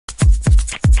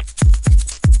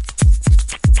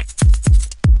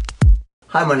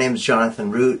Hi, my name is Jonathan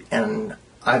Root, and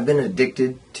I've been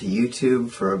addicted to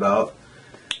YouTube for about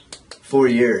 4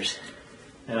 years.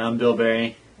 And I'm Bill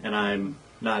Berry, and I'm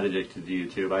not addicted to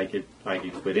YouTube. I could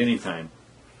quit anytime,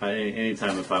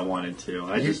 anytime if I wanted to.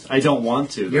 I don't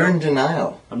want to. You're in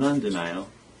denial. I'm not in denial.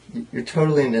 You're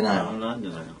totally in denial. No, I'm not in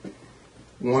denial.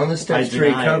 One of the steps to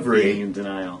deny recovery. being in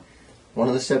denial. One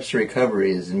of the steps to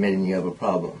recovery is admitting you have a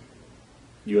problem.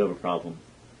 You have a problem.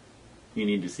 You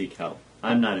need to seek help.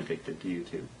 I'm not addicted to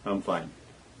YouTube. I'm fine.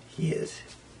 He is.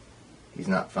 He's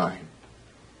not fine.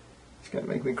 It's gonna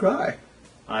make me cry.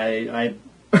 I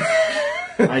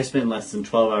spend less than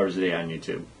 12 hours a day on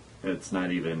YouTube. It's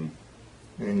not even.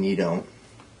 And you don't.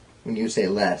 When you say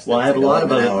less, Well, I have like a lot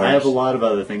of hours. I have a lot of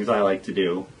other things I like to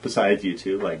do besides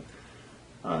YouTube. Like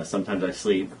sometimes I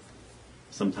sleep.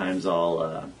 Sometimes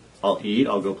I'll eat.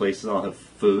 I'll go places. I'll have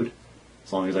food,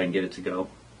 as long as I can get it to go.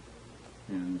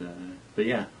 And but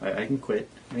yeah, I can quit.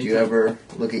 Do you ever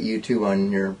look at YouTube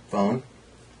on your phone?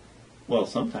 Well,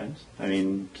 sometimes. I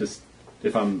mean, just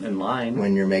if I'm in line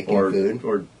when you're making food,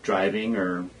 or driving,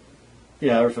 or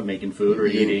or if I'm making food or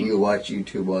eating. You watch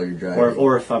YouTube while you're driving,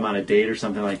 or if I'm on a date or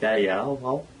something like that. Yeah,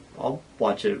 I'll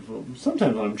watch it.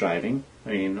 Sometimes when I'm driving. I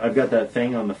mean, I've got that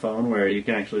thing on the phone where you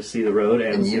can actually see the road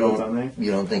and see what's on there.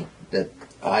 You don't think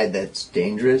that's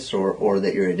dangerous or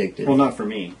that you're addicted? Well, not for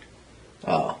me.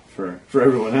 Oh. For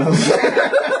everyone else.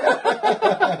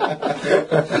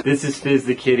 This is Fizz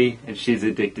the Kitty, and she's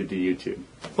addicted to YouTube.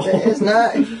 It's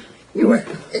not. You were.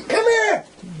 Come here!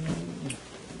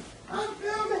 I'm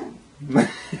filming! No,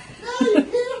 you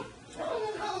can't.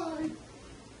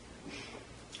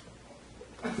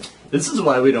 This is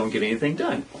why we don't get anything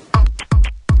done.